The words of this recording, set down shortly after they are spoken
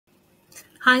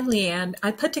Hi, Leanne. I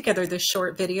put together this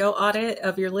short video audit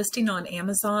of your listing on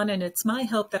Amazon, and it's my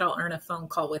hope that I'll earn a phone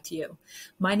call with you.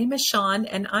 My name is Sean,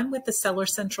 and I'm with the Seller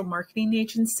Central Marketing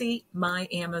Agency, My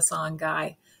Amazon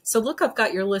Guy. So look, I've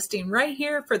got your listing right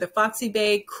here for the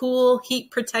FoxyBae Cool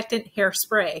Heat Protectant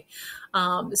Hairspray.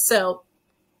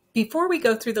 Before we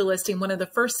go through the listing, one of the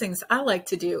first things I like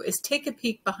to do is take a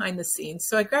peek behind the scenes.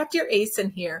 So I grabbed your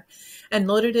ASIN here and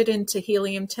loaded it into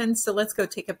helium-10. So let's go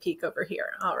take a peek over here.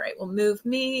 All right, we'll move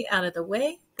me out of the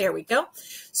way. There we go.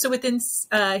 So within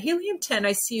helium-10,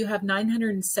 I see you have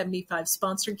 975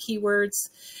 sponsored keywords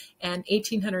and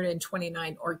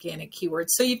 1,829 organic keywords.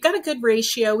 So you've got a good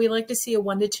ratio. We like to see a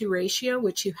 1-to-2 ratio,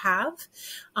 which you have,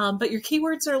 but your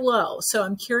keywords are low. So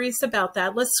I'm curious about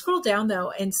that. Let's scroll down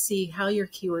though and see how your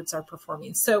keywords are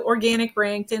performing. So organic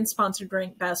ranked and sponsored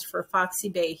ranked best for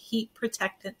FoxyBae Heat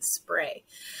Protectant Spray.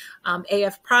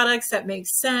 AF products, that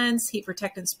makes sense. Heat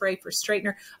Protectant Spray for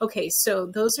straightener. Okay, so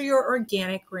those are your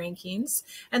organic rankings.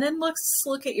 And then let's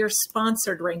look at your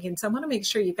sponsored rankings. I want to make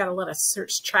sure you've got a lot of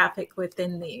search traffic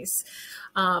within these.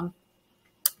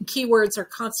 Keywords are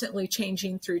constantly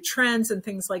changing through trends and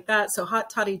things like that. So hot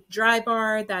toddy dry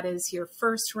bar, that is your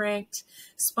first ranked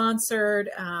sponsored.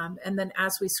 And then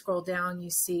as we scroll down,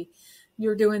 you see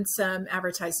you're doing some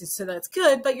advertising, so that's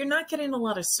good, but you're not getting a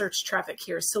lot of search traffic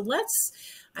here. So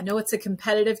I know it's a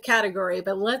competitive category,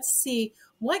 but let's see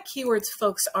what keywords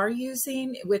folks are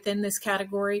using within this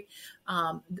category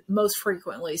most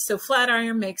frequently. So flat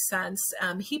iron makes sense.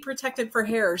 Heat protected for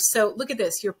hair. So look at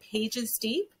this, your page is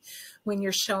deep when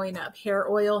you're showing up. Hair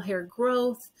oil, hair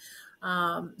growth,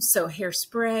 so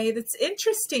hairspray. That's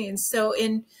interesting. So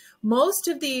in most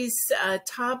of these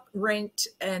top ranked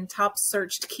and top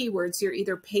searched keywords, you're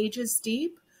either pages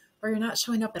deep or you're not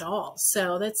showing up at all.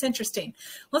 So that's interesting.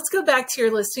 Let's go back to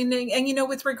your listing. And you know,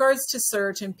 with regards to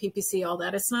search and PPC, all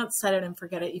that, it's not set it and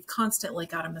forget it. You've constantly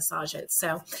got to massage it.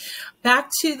 So back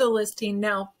to the listing.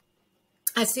 Now,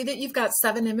 I see that you've got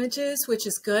 7 images, which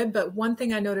is good. But one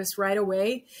thing I noticed right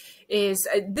away is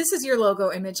this is your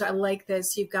logo image. I like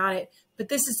this. You've got it. But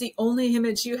this is the only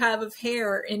image you have of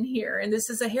hair in here. And this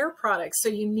is a hair product. So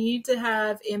you need to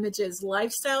have images,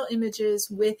 lifestyle images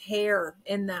with hair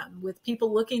in them, with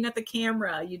people looking at the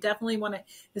camera. You definitely want to,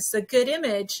 this is a good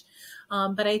image.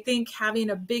 But I think having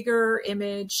a bigger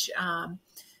image,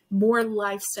 more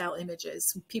lifestyle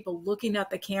images, people looking at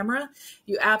the camera,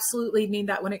 you absolutely need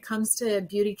that. When it comes to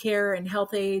beauty care and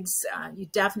health aids, you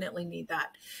definitely need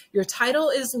that. Your title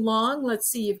is long. Let's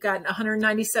see, you've got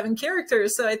 197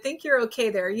 characters, so I think you're okay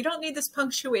there. You don't need this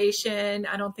punctuation.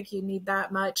 I don't think you need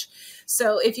that much.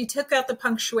 So if you took out the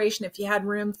punctuation, if you had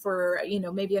room for, you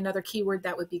know, maybe another keyword,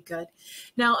 that would be good.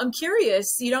 Now, I'm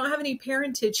curious, you don't have any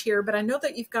parentage here, but I know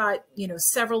that you've got, you know,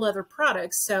 several other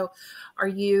products. So are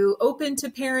you open to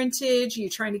parentage? Are you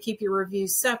trying to keep your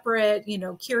reviews separate? You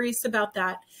know, curious about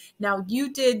that. Now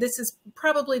this is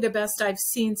probably the best I've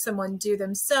seen someone do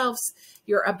themselves.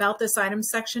 Your about this item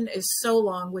section is so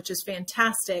long, which is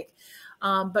fantastic.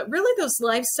 But really those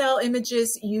lifestyle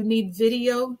images, you need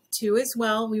video too as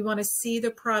well. We want to see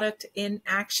the product in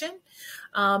action.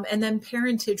 And then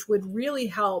parentage would really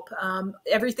help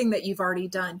everything that you've already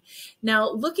done. Now,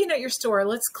 looking at your store,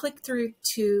 let's click through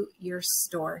to your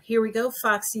store. Here we go,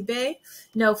 FoxyBae.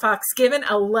 No Fox given.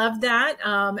 I love that.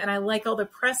 And I like all the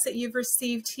press that you've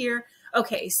received here.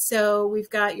 Okay, so we've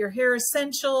got your hair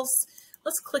essentials.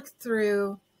 Let's click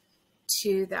through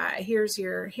to that. Here's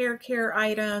your hair care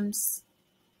items.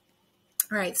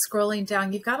 All right, scrolling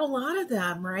down, you've got a lot of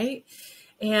them, right?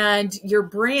 And your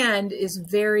brand is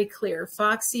very clear,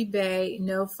 FoxyBae,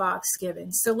 no Fox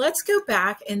given. So let's go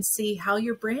back and see how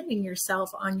you're branding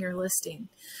yourself on your listing.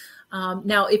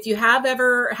 Now, if you have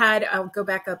ever had, I'll go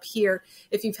back up here,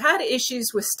 if you've had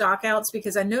issues with stockouts,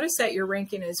 because I noticed that your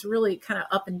ranking is really kind of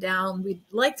up and down, we'd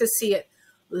like to see it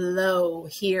low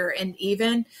here and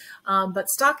even, but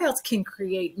stockouts can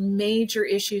create major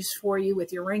issues for you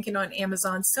with your ranking on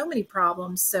Amazon, so many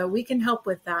problems, so we can help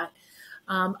with that.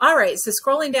 All right, so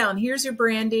scrolling down, here's your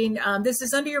branding. This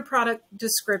is under your product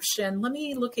description. Let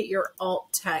me look at your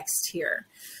alt text here.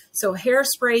 So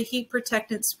hairspray, heat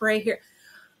protectant spray here.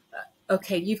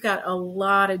 Okay, you've got a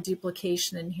lot of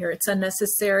duplication in here. It's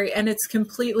unnecessary, and it's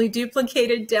completely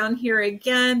duplicated down here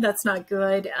again. That's not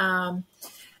good.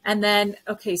 And then,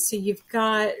 okay, so you've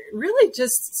got really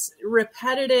just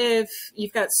repetitive,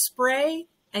 you've got spray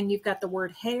and you've got the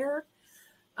word hair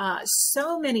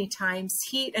so many times,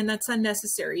 heat, and that's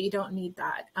unnecessary. You don't need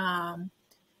that.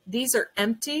 These are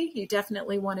empty. You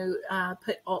definitely want to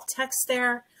put alt text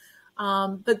there.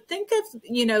 But think of,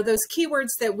 those keywords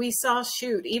that we saw,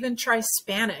 shoot, even try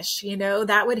Spanish,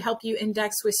 that would help you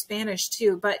index with Spanish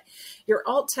too. But your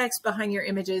alt text behind your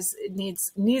images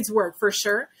needs work for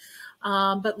sure.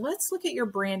 But let's look at your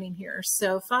branding here.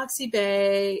 So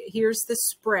FoxyBae, here's the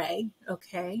spray,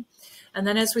 okay? And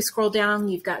then as we scroll down,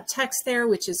 you've got text there,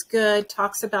 which is good,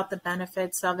 talks about the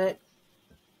benefits of it.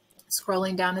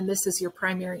 Scrolling down, and this is your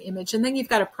primary image. And then you've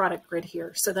got a product grid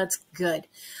here, so that's good.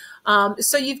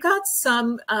 So you've got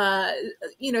some,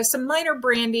 some minor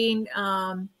branding.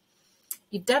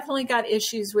 You've definitely got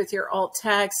issues with your alt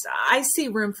text. I see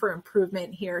room for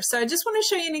improvement here. So I just want to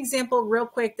show you an example real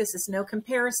quick. This is no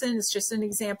comparison. It's just an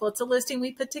example. It's a listing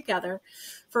we put together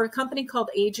for a company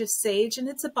called Age of Sage, and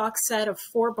it's a box set of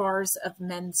 4 bars of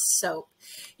men's soap.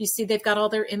 You see they've got all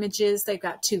their images. They've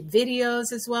got 2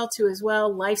 videos as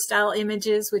well, lifestyle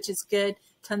images, which is good.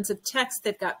 Tons of text.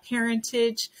 They've got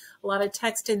parentage, a lot of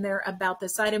text in there about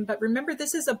this item. But remember,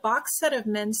 this is a box set of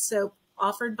men's soap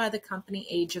offered by the company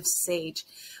Age of Sage.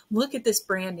 Look at this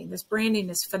branding. This branding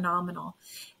is phenomenal.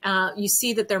 You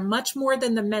see that they're much more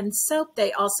than the men's soap.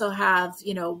 They also have,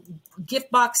 gift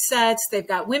box sets. They've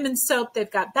got women's soap. They've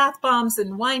got bath bombs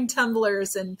and wine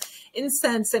tumblers and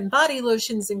incense and body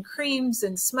lotions and creams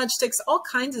and smudge sticks, all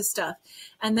kinds of stuff.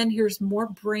 And then here's more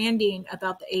branding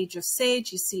about the Age of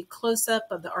Sage. You see a close-up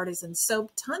of the artisan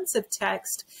soap, tons of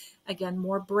text. Again,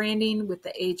 more branding with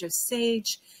the Age of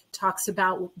Sage, talks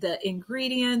about the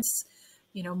ingredients,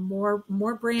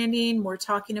 more branding, more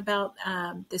talking about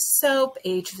the soap,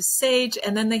 Age of Sage,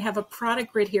 and then they have a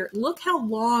product grid here. Look how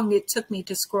long it took me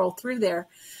to scroll through there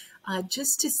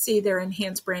just to see their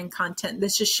enhanced brand content.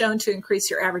 This is shown to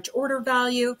increase your average order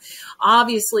value,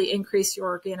 obviously increase your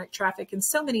organic traffic, and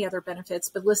so many other benefits.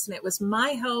 But listen, it was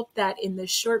my hope that in this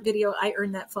short video, I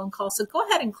earned that phone call. So go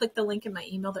ahead and click the link in my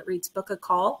email that reads book a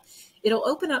call. It'll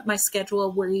open up my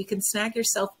schedule where you can snag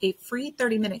yourself a free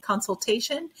 30-minute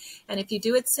consultation. And if you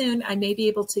do it soon, I may be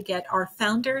able to get our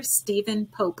founder, Stephen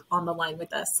Pope, on the line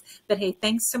with us. But hey,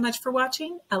 thanks so much for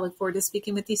watching. I look forward to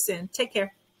speaking with you soon. Take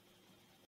care.